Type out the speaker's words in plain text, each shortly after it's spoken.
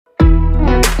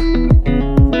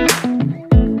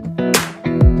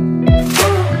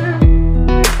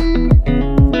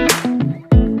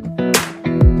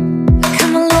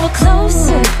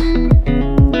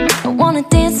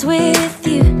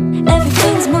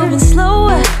moving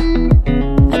slower.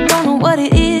 I don't know what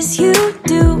it is you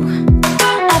do.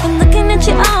 I've been looking at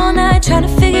you all night, trying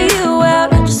to figure you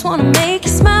out. I just wanna make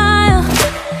you smile.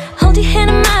 Hold your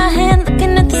hand in my hand,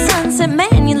 looking at the sunset.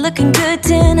 Man, you're looking good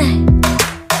tonight.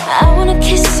 I wanna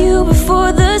kiss you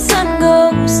before the sun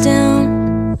goes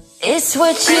down. It's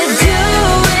what you're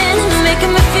doing,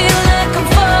 making me feel